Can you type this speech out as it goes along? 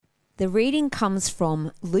The reading comes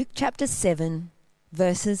from Luke chapter 7,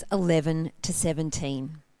 verses 11 to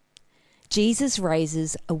 17. Jesus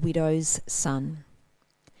raises a widow's son.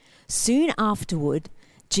 Soon afterward,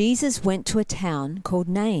 Jesus went to a town called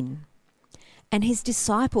Nain, and his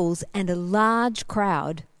disciples and a large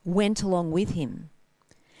crowd went along with him.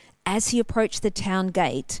 As he approached the town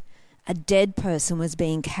gate, a dead person was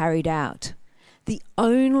being carried out, the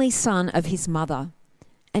only son of his mother,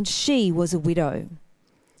 and she was a widow.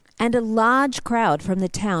 And a large crowd from the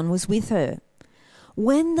town was with her.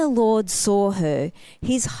 When the Lord saw her,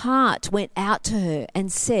 his heart went out to her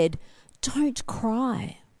and said, "Don't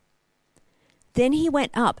cry." Then he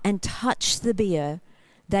went up and touched the bier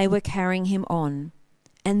they were carrying him on,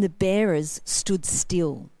 and the bearers stood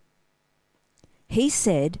still. He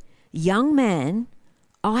said, "Young man,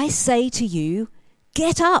 I say to you,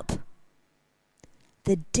 get up."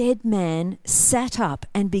 The dead man sat up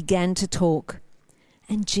and began to talk,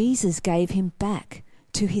 and Jesus gave him back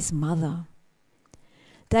to his mother.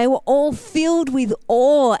 They were all filled with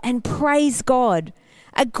awe and praised God.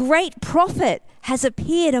 "A great prophet has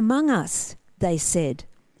appeared among us," they said.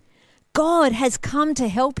 "God has come to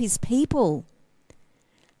help his people."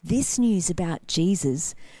 This news about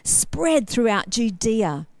Jesus spread throughout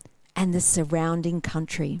Judea and the surrounding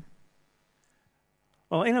country.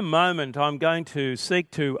 Well, in a moment, I'm going to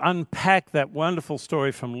seek to unpack that wonderful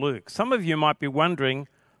story from Luke. Some of you might be wondering,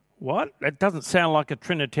 what? That doesn't sound like a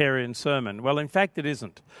Trinitarian sermon. Well, in fact, it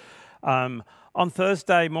isn't. On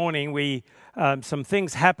Thursday morning, some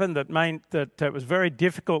things happened that meant that it was very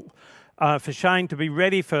difficult for Shane to be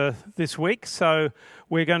ready for this week. So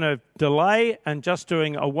we're going to delay and just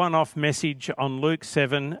doing a one-off message on Luke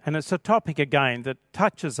 7. And it's a topic, again, that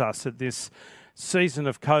touches us at this season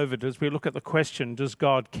of COVID as we look at the question, does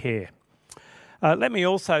God care? Let me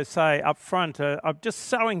also say up front, I'm just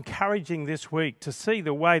so encouraging this week to see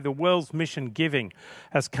the way the world's mission giving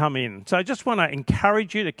has come in. So I just want to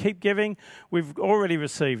encourage you to keep giving. We've already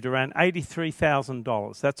received around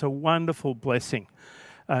 $83,000. That's a wonderful blessing.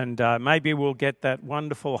 And maybe we'll get that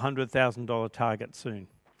wonderful $100,000 target soon.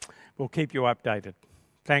 We'll keep you updated.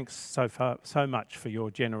 Thanks so much for your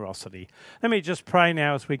generosity. Let me just pray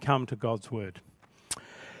now as we come to God's word.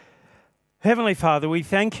 Heavenly Father, we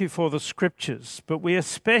thank you for the scriptures, but we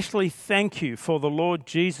especially thank you for the Lord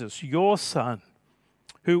Jesus, your Son,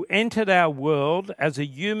 who entered our world as a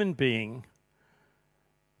human being,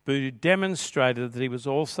 but who demonstrated that he was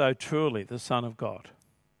also truly the Son of God.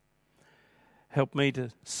 Help me to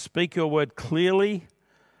speak your word clearly,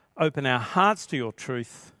 open our hearts to your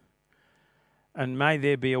truth, and may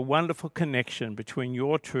there be a wonderful connection between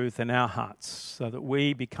your truth and our hearts so that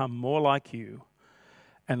we become more like you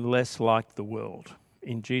and less like the world.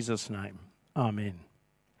 In Jesus' name, amen.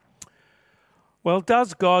 Well,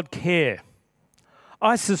 does God care?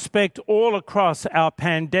 I suspect all across our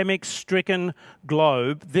pandemic-stricken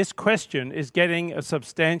globe, this question is getting a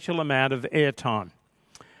substantial amount of airtime,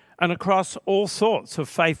 and across all sorts of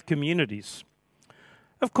faith communities.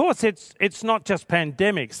 Of course, it's not just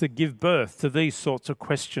pandemics that give birth to these sorts of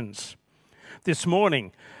questions. This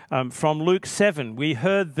morning, from Luke 7, we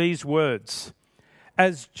heard these words.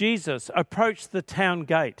 As Jesus approached the town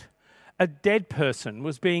gate, a dead person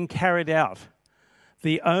was being carried out,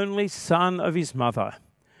 the only son of his mother,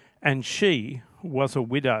 and she was a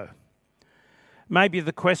widow. Maybe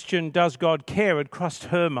the question, does God care, had crossed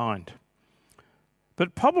her mind.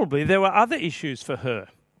 But probably there were other issues for her.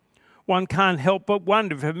 One can't help but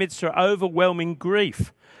wonder if amidst her overwhelming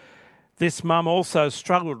grief, this mum also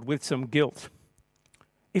struggled with some guilt.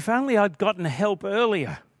 If only I'd gotten help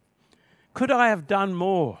earlier. Could I have done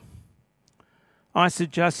more? I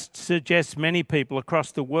suggest many people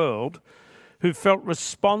across the world who felt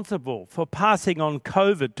responsible for passing on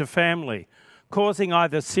COVID to family, causing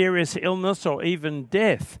either serious illness or even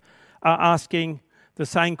death, are asking the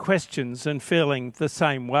same questions and feeling the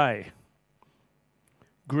same way.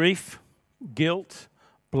 Grief, guilt,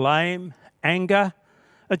 blame, anger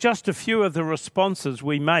are just a few of the responses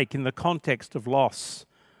we make in the context of loss.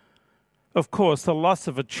 Of course, the loss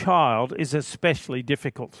of a child is especially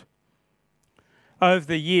difficult. Over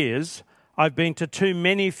the years, I've been to too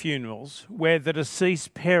many funerals where the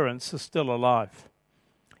deceased parents are still alive.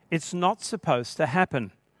 It's not supposed to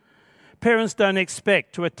happen. Parents don't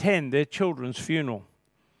expect to attend their children's funeral,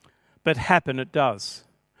 but happen it does.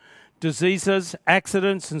 Diseases,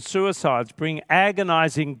 accidents and suicides bring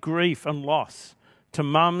agonizing grief and loss to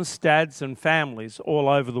mums, dads and families all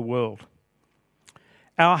over the world.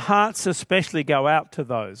 Our hearts especially go out to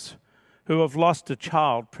those who have lost a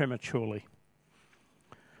child prematurely.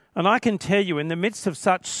 And I can tell you, in the midst of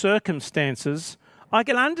such circumstances, I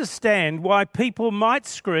can understand why people might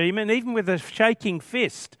scream, and even with a shaking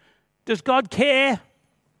fist, "Does God care?"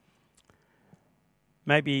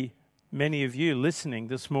 Maybe many of you listening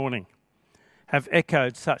this morning have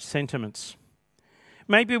echoed such sentiments.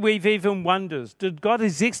 Maybe we've even wondered, did God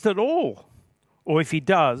exist at all? Or if he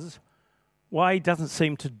does, why he doesn't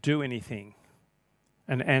seem to do anything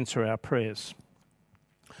and answer our prayers.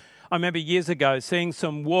 I remember years ago seeing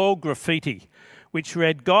some wall graffiti which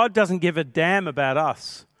read, "God doesn't give a damn about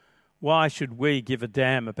us. Why should we give a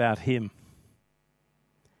damn about him?"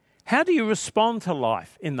 How do you respond to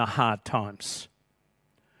life in the hard times?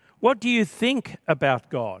 What do you think about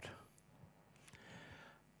God?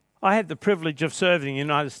 I had the privilege of serving in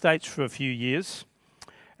the United States for a few years,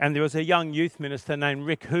 and there was a young youth minister named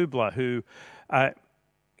Rick Hubler who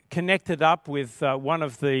connected up with one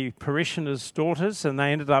of the parishioners' daughters, and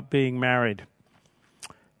they ended up being married.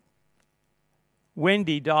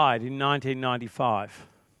 Wendy died in 1995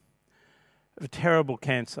 of a terrible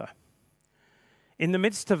cancer. In the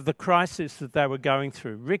midst of the crisis that they were going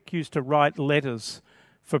through, Rick used to write letters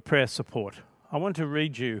for prayer support. I want to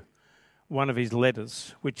read you one of his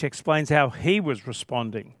letters, which explains how he was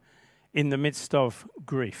responding in the midst of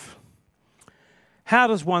grief. How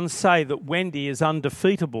does one say that Wendy is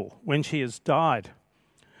undefeatable when she has died?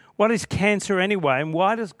 What is cancer anyway, and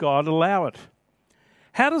why does God allow it?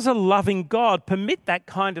 How does a loving God permit that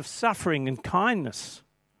kind of suffering and kindness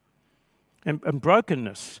and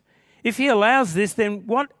brokenness? If he allows this, then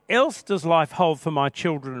what else does life hold for my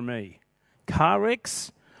children and me? Car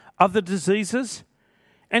wrecks? Other diseases?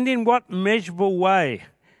 And in what measurable way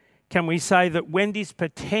can we say that Wendy's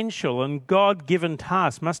potential and God-given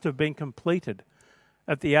task must have been completed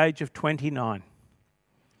at the age of 29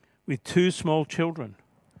 with 2 small children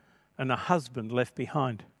and a husband left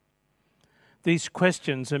behind? These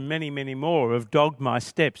questions and many, many more have dogged my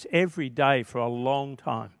steps every day for a long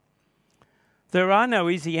time. There are no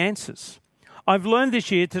easy answers. I've learned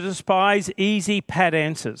this year to despise easy, pat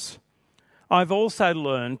answers. I've also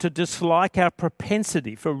learned to dislike our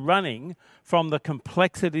propensity for running from the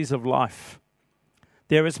complexities of life.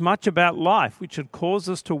 There is much about life which should cause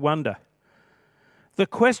us to wonder. The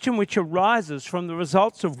question which arises from the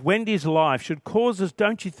results of Wendy's life should cause us,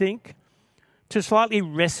 don't you think, to slightly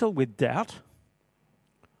wrestle with doubt?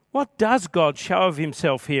 What does God show of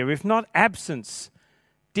himself here, if not absence,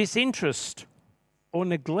 disinterest, or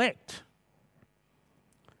neglect?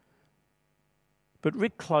 But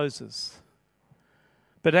Rick closes.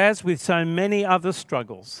 But as with so many other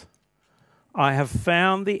struggles, I have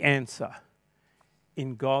found the answer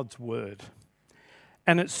in God's word.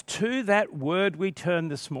 And it's to that word we turn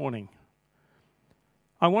this morning.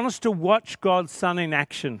 I want us to watch God's Son in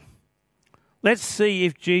action. Let's see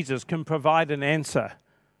if Jesus can provide an answer.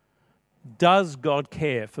 Does God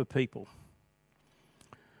care for people?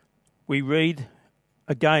 We read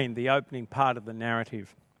again the opening part of the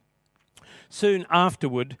narrative. Soon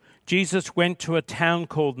afterward, Jesus went to a town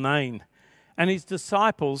called Nain, and his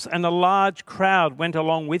disciples and a large crowd went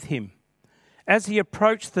along with him. As he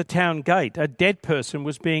approached the town gate, a dead person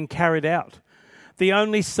was being carried out, the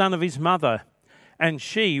only son of his mother, and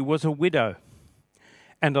she was a widow,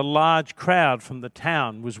 and a large crowd from the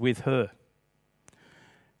town was with her.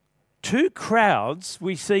 2 crowds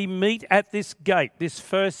we see meet at this gate, this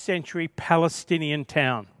first-century Palestinian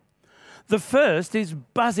town. The first is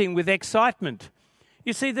buzzing with excitement.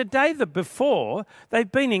 You see, the day before,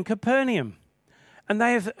 they've been in Capernaum, and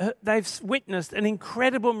they've witnessed an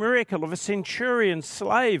incredible miracle of a centurion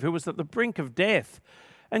slave who was at the brink of death.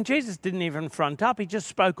 And Jesus didn't even front up, he just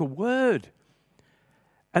spoke a word.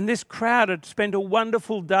 And this crowd had spent a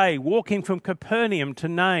wonderful day walking from Capernaum to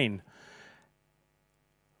Nain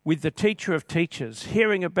with the teacher of teachers,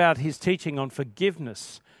 hearing about his teaching on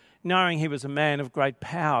forgiveness, knowing he was a man of great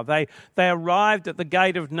power. They arrived at the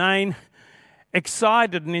gate of Nain,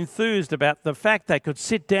 excited and enthused about the fact they could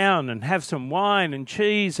sit down and have some wine and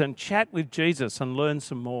cheese and chat with Jesus and learn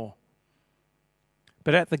some more.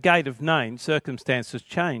 But at the gate of Nain, circumstances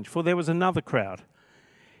changed, for there was another crowd.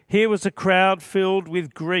 Here was a crowd filled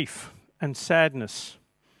with grief and sadness.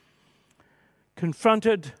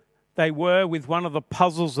 Confronted they were with one of the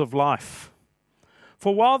puzzles of life.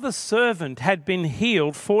 For while the servant had been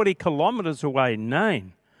healed 40 kilometres away in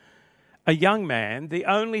Nain, a young man, the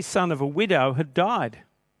only son of a widow, had died.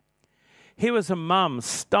 Here was a mum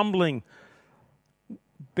stumbling,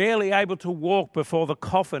 barely able to walk before the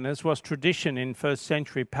coffin, as was tradition in first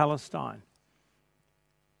century Palestine.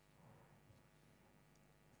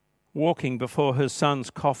 Walking before her son's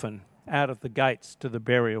coffin out of the gates to the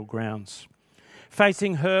burial grounds.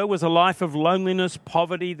 Facing her was a life of loneliness,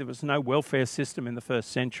 poverty. There was no welfare system in the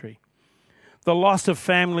first century. the loss of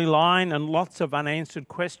family line, and lots of unanswered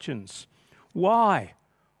questions. Why?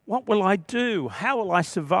 What will I do? How will I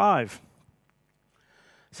survive?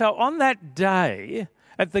 So on that day,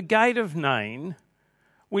 at the gate of Nain,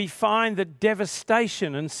 we find that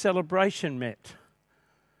devastation and celebration met,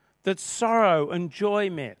 that sorrow and joy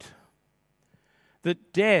met,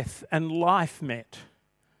 that death and life met,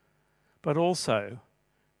 but also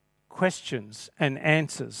questions and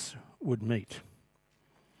answers would meet.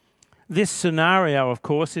 This scenario, of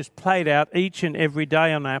course, is played out each and every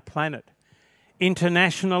day on our planet,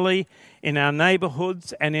 internationally, in our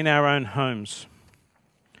neighbourhoods and in our own homes.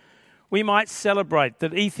 We might celebrate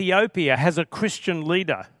that Ethiopia has a Christian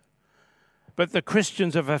leader, but the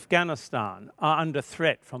Christians of Afghanistan are under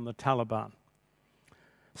threat from the Taliban.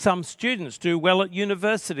 Some students do well at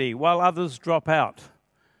university while others drop out.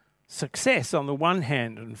 Success on the one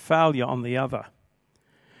hand and failure on the other.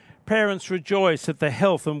 Parents rejoice at the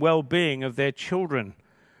health and well-being of their children,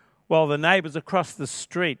 while the neighbours across the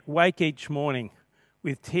street wake each morning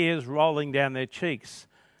with tears rolling down their cheeks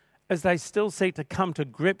as they still seek to come to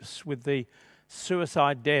grips with the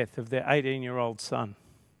suicide death of their 18-year-old son.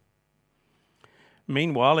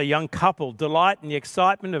 Meanwhile, a young couple delight in the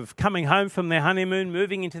excitement of coming home from their honeymoon,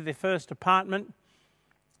 moving into their first apartment.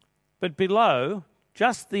 But below,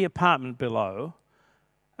 just the apartment below,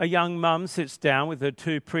 a young mum sits down with her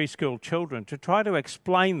 2 preschool children to try to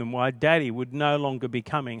explain them why Daddy would no longer be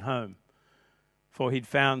coming home, for he'd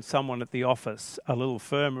found someone at the office a little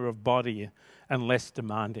firmer of body and less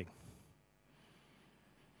demanding.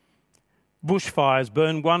 Bushfires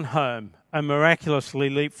burn one home and miraculously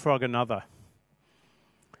leapfrog another.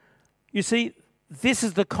 You see, this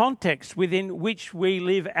is the context within which we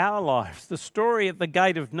live our lives. The story at the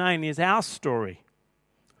gate of Nain is our story.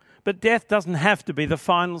 But death doesn't have to be the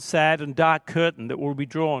final sad and dark curtain that will be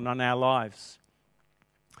drawn on our lives.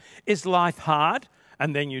 Is life hard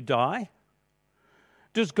and then you die?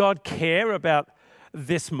 Does God care about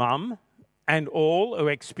this mum and all who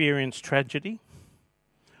experience tragedy?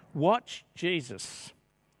 Watch Jesus.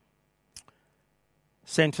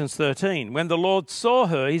 Sentence 13. When the Lord saw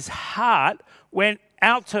her, his heart went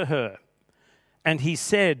out to her, and he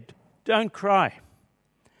said, "Don't cry."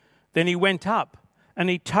 Then he went up, and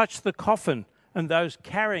he touched the coffin, and those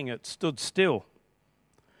carrying it stood still.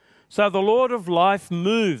 So the Lord of life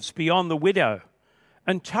moves beyond the widow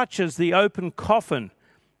and touches the open coffin,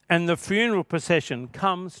 and the funeral procession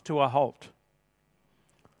comes to a halt.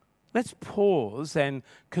 Let's pause and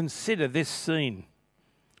consider this scene.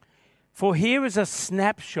 For here is a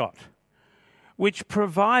snapshot which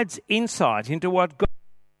provides insight into what God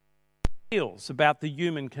feels about the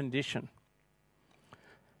human condition.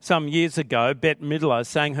 Some years ago, Bette Midler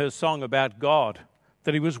sang her song about God,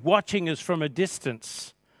 that he was watching us from a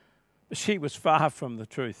distance. She was far from the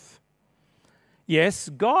truth. Yes,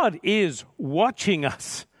 God is watching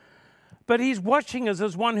us, but he's watching us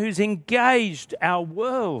as one who's engaged our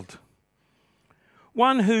world.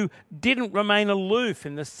 One who didn't remain aloof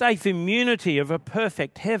in the safe immunity of a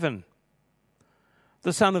perfect heaven.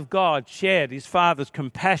 The Son of God shared his Father's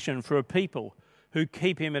compassion for a people who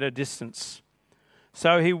keep him at a distance.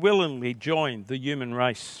 So he willingly joined the human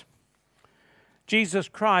race. Jesus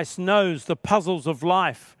Christ knows the puzzles of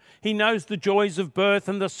life. He knows the joys of birth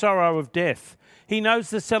and the sorrow of death. He knows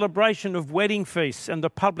the celebration of wedding feasts and the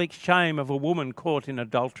public shame of a woman caught in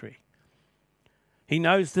adultery. He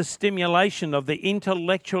knows the stimulation of the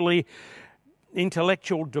intellectual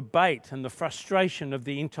debate and the frustration of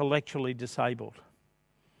the intellectually disabled.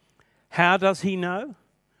 How does he know?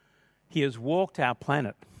 He has walked our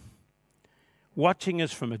planet. Watching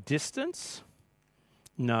us from a distance?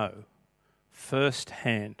 No,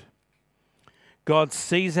 firsthand. God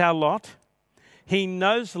sees our lot. He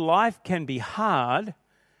knows life can be hard,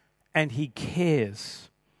 and he cares.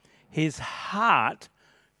 His heart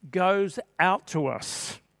goes out to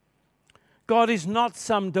us. God is not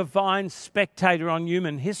some divine spectator on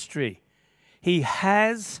human history. He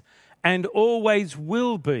has and always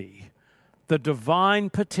will be the divine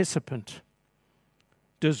participant.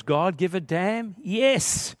 Does God give a damn?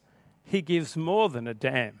 Yes, he gives more than a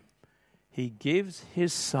damn. He gives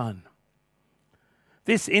his Son.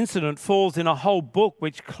 This incident falls in a whole book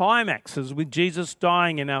which climaxes with Jesus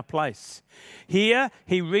dying in our place. Here,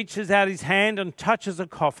 he reaches out his hand and touches a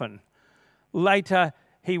coffin. Later,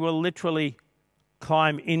 he will literally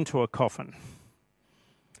climb into a coffin.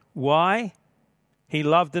 Why? He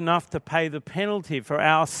loved enough to pay the penalty for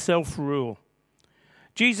our self-rule.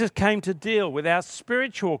 Jesus came to deal with our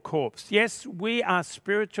spiritual corpse. Yes, we are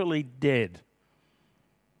spiritually dead.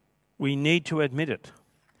 We need to admit it.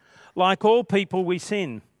 Like all people, we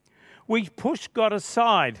sin. We push God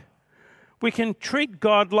aside. We can treat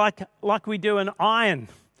God like we do an iron.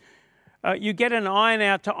 You get an iron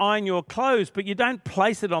out to iron your clothes, but you don't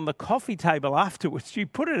place it on the coffee table afterwards. You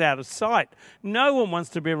put it out of sight. No one wants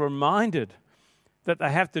to be reminded that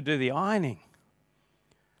they have to do the ironing.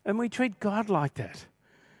 And we treat God like that.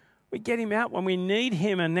 We get him out when we need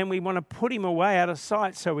him, and then we want to put him away out of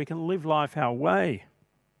sight so we can live life our way.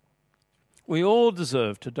 We all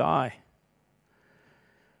deserve to die.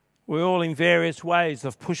 We all in various ways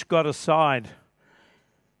have pushed God aside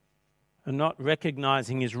and not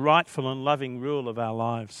recognizing his rightful and loving rule of our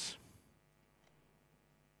lives.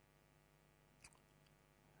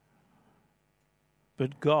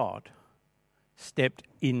 But God stepped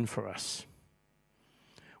in for us.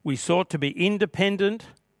 We sought to be independent,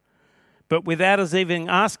 but without us even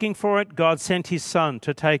asking for it, God sent his Son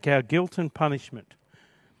to take our guilt and punishment,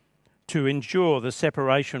 to endure the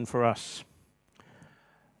separation for us.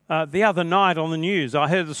 The other night on the news, I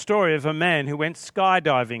heard the story of a man who went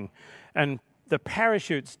skydiving and the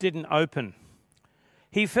parachutes didn't open.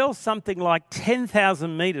 He fell something like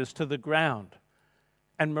 10,000 meters to the ground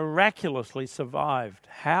and miraculously survived.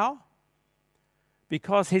 How?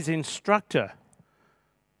 Because his instructor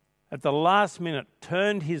at the last minute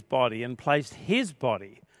turned his body and placed his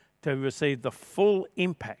body to receive the full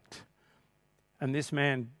impact. And this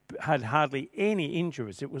man had hardly any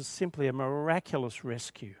injuries. It was simply a miraculous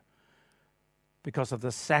rescue because of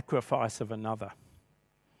the sacrifice of another.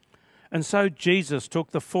 And so Jesus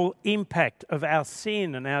took the full impact of our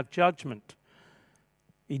sin and our judgment.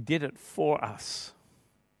 He did it for us.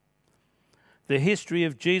 The history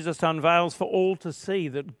of Jesus unveils for all to see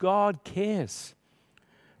that God cares.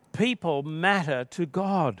 People matter to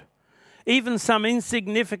God. Even some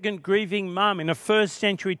insignificant grieving mum in a first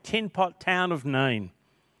century tin pot town of Nain.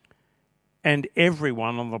 And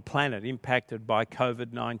everyone on the planet impacted by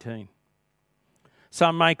COVID-19.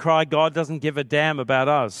 Some may cry, God doesn't give a damn about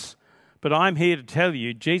us. But I'm here to tell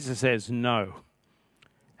you, Jesus says no.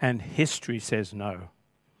 And history says no.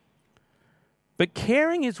 But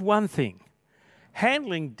caring is one thing.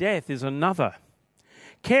 Handling death is another.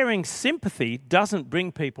 Caring sympathy doesn't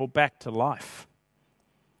bring people back to life.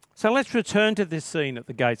 So let's return to this scene at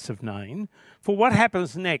the gates of Nain, for what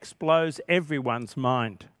happens next blows everyone's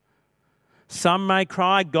mind. Some may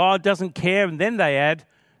cry, God doesn't care, and then they add,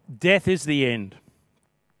 death is the end.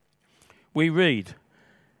 We read,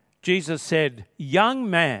 Jesus said, young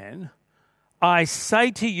man, I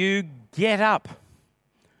say to you, get up.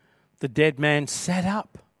 The dead man sat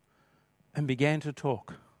up and began to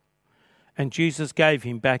talk. And Jesus gave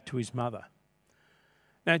him back to his mother.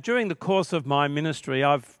 Now, during the course of my ministry,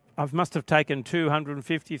 I must have taken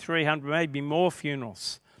 250, 300, maybe more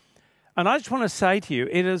funerals. And I just want to say to you,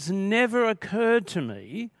 it has never occurred to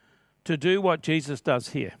me to do what Jesus does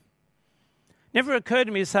here. Never occurred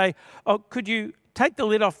to me to say, oh, could you take the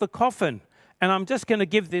lid off the coffin and I'm just going to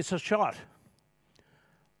give this a shot.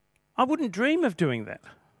 I wouldn't dream of doing that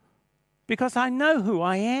because I know who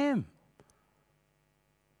I am.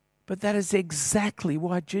 But that is exactly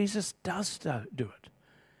why Jesus does do it.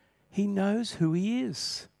 He knows who he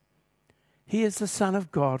is. He is the Son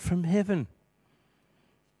of God from heaven.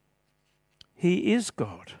 He is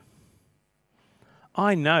God.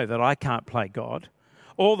 I know that I can't play God.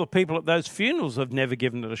 All the people at those funerals have never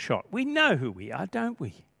given it a shot. We know who we are, don't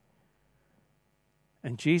we?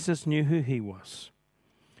 And Jesus knew who he was.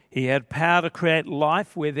 He had power to create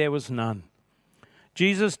life where there was none.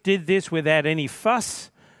 Jesus did this without any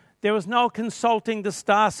fuss. There was no consulting the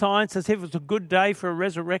star signs as if it was a good day for a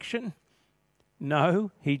resurrection.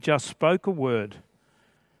 No, he just spoke a word.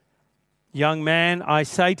 Young man, I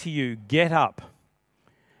say to you, get up.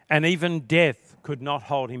 And even death could not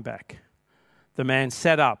hold him back. The man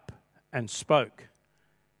sat up and spoke.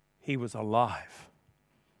 He was alive.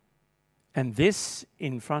 And this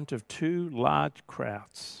in front of two large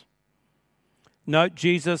crowds. Note,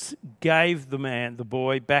 Jesus gave the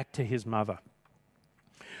boy, back to his mother.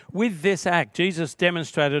 With this act, Jesus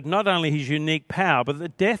demonstrated not only his unique power, but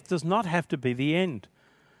that death does not have to be the end.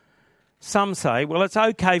 Some say, well, it's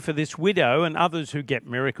okay for this widow and others who get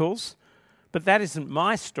miracles, but that isn't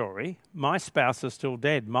my story. My spouse is still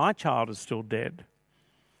dead. My child is still dead.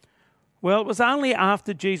 Well, it was only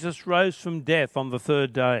after Jesus rose from death on the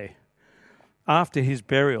third day, after his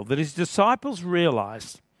burial, that his disciples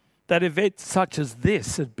realized that events such as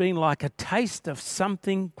this had been like a taste of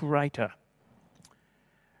something greater.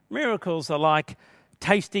 Miracles are like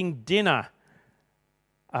tasting dinner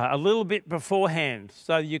a little bit beforehand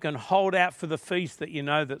so you can hold out for the feast that you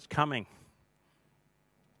know that's coming.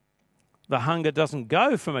 The hunger doesn't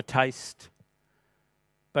go from a taste,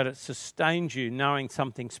 but it sustains you knowing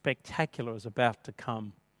something spectacular is about to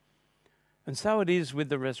come. And so it is with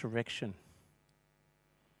the resurrection.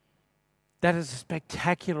 That is a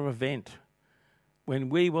spectacular event when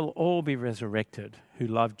we will all be resurrected who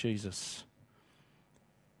love Jesus.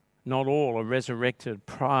 Not all are resurrected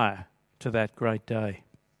prior to that great day.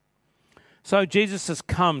 So Jesus has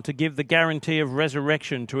come to give the guarantee of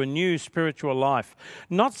resurrection to a new spiritual life,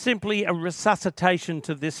 not simply a resuscitation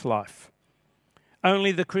to this life.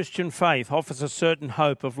 Only the Christian faith offers a certain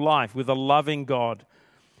hope of life with a loving God.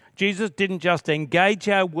 Jesus didn't just engage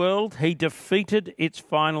our world, he defeated its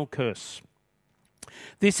final curse.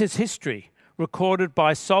 This is history, recorded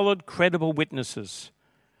by solid, credible witnesses.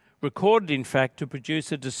 Recorded, in fact, to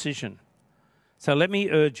produce a decision. So let me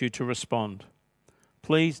urge you to respond.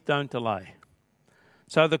 Please don't delay.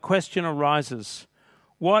 So the question arises,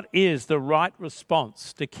 what is the right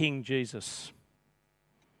response to King Jesus?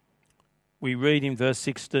 We read in verse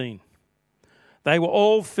 16, they were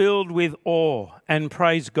all filled with awe and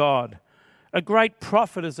praised God. A great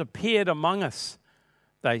prophet has appeared among us,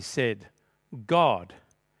 they said. God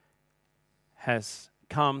has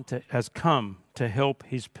come to help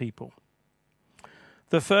his people.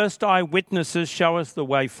 The first eyewitnesses show us the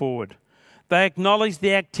way forward. They acknowledged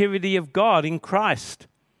the activity of God in Christ,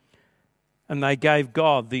 and they gave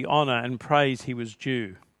God the honour and praise he was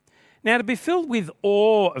due. Now, to be filled with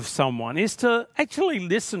awe of someone is to actually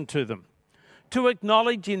listen to them, to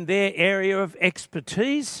acknowledge in their area of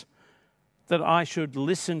expertise that I should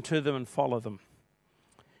listen to them and follow them.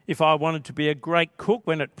 If I wanted to be a great cook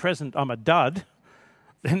when at present I'm a dud,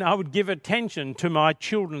 then I would give attention to my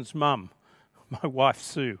children's mum, my wife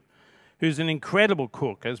Sue, who's an incredible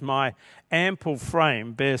cook, as my ample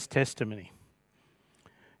frame bears testimony.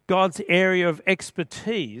 God's area of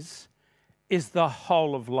expertise is the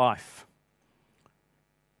whole of life.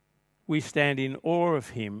 We stand in awe of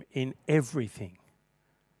him in everything.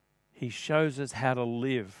 He shows us how to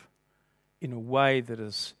live in a way that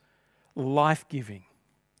is life-giving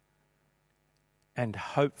and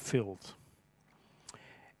hope-filled.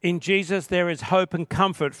 In Jesus, there is hope and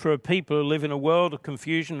comfort for a people who live in a world of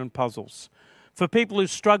confusion and puzzles, for people who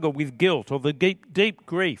struggle with guilt or the deep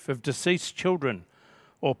grief of deceased children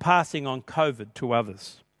or passing on COVID to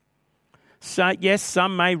others. So, yes,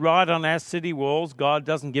 some may write on our city walls, God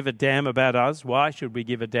doesn't give a damn about us. Why should we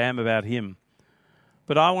give a damn about him?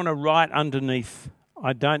 But I want to write underneath,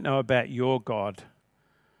 I don't know about your God,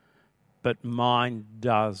 but mine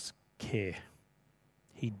does care.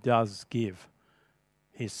 He does give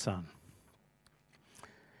his son.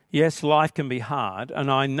 Yes, life can be hard,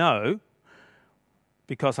 and I know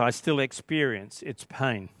because I still experience its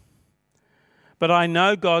pain. But I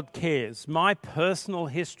know God cares. My personal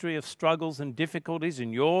history of struggles and difficulties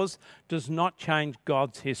and yours does not change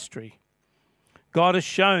God's history. God has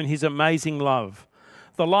shown his amazing love.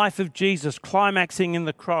 The life of Jesus climaxing in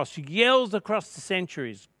the cross yells across the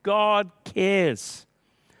centuries, God cares.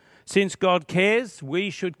 Since God cares, we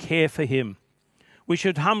should care for him. We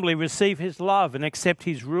should humbly receive his love and accept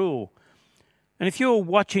his rule. And if you're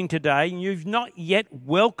watching today and you've not yet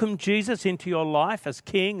welcomed Jesus into your life as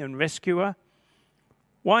King and Rescuer,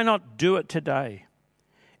 why not do it today?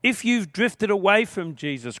 If you've drifted away from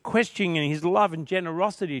Jesus, questioning his love and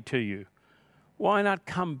generosity to you, why not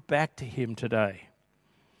come back to him today?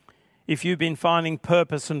 If you've been finding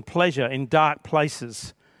purpose and pleasure in dark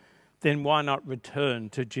places, then why not return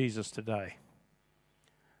to Jesus today?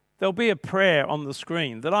 There'll be a prayer on the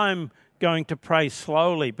screen that I'm going to pray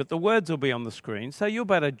slowly, but the words will be on the screen, so you'll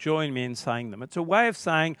better join me in saying them. It's a way of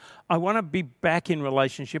saying, I want to be back in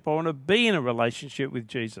relationship. I want to be in a relationship with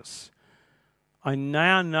Jesus. I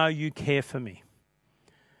now know you care for me.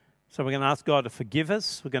 So we're going to ask God to forgive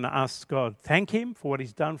us. We're going to ask God, thank him for what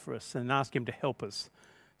he's done for us, and ask him to help us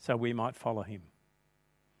so we might follow him.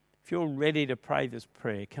 If you're ready to pray this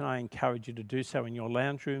prayer, can I encourage you to do so in your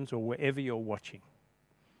lounge rooms or wherever you're watching?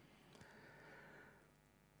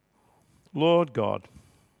 Lord God,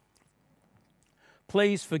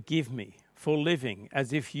 please forgive me for living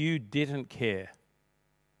as if you didn't care.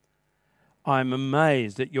 I'm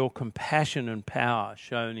amazed at your compassion and power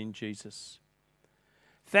shown in Jesus.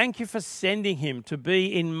 Thank you for sending him to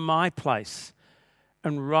be in my place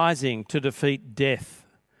and rising to defeat death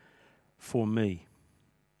for me.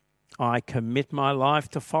 I commit my life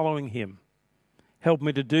to following him. Help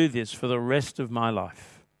me to do this for the rest of my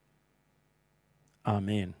life.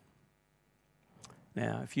 Amen.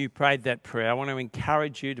 Now, if you prayed that prayer, I want to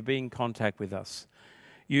encourage you to be in contact with us.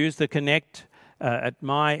 Use the Connect at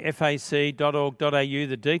myfac.org.au.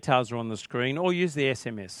 The details are on the screen, or use the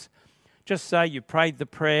SMS. Just say you prayed the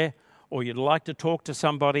prayer or you'd like to talk to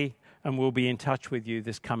somebody, and we'll be in touch with you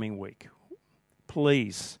this coming week.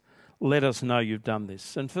 Please, let us know you've done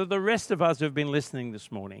this. And for the rest of us who've been listening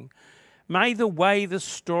this morning, may the way the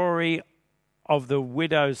story of the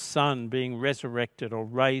widow's son being resurrected or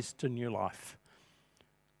raised to new life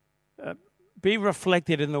be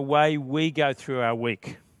reflected in the way we go through our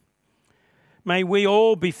week. May we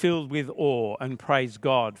all be filled with awe and praise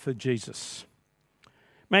God for Jesus.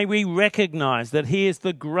 May we recognize that he is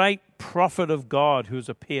the great prophet of God who has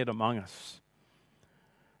appeared among us.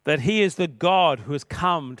 That he is the God who has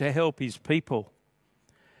come to help his people.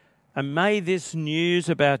 And may this news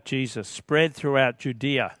about Jesus spread throughout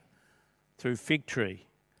Judea, through Fig Tree,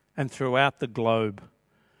 and throughout the globe,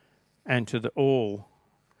 and to all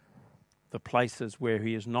the places where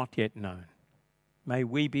he is not yet known. May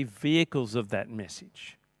we be vehicles of that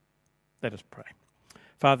message. Let us pray.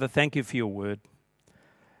 Father, thank you for your word.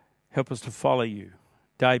 Help us to follow you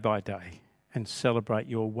day by day and celebrate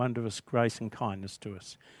your wondrous grace and kindness to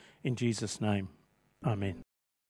us. In Jesus' name, amen.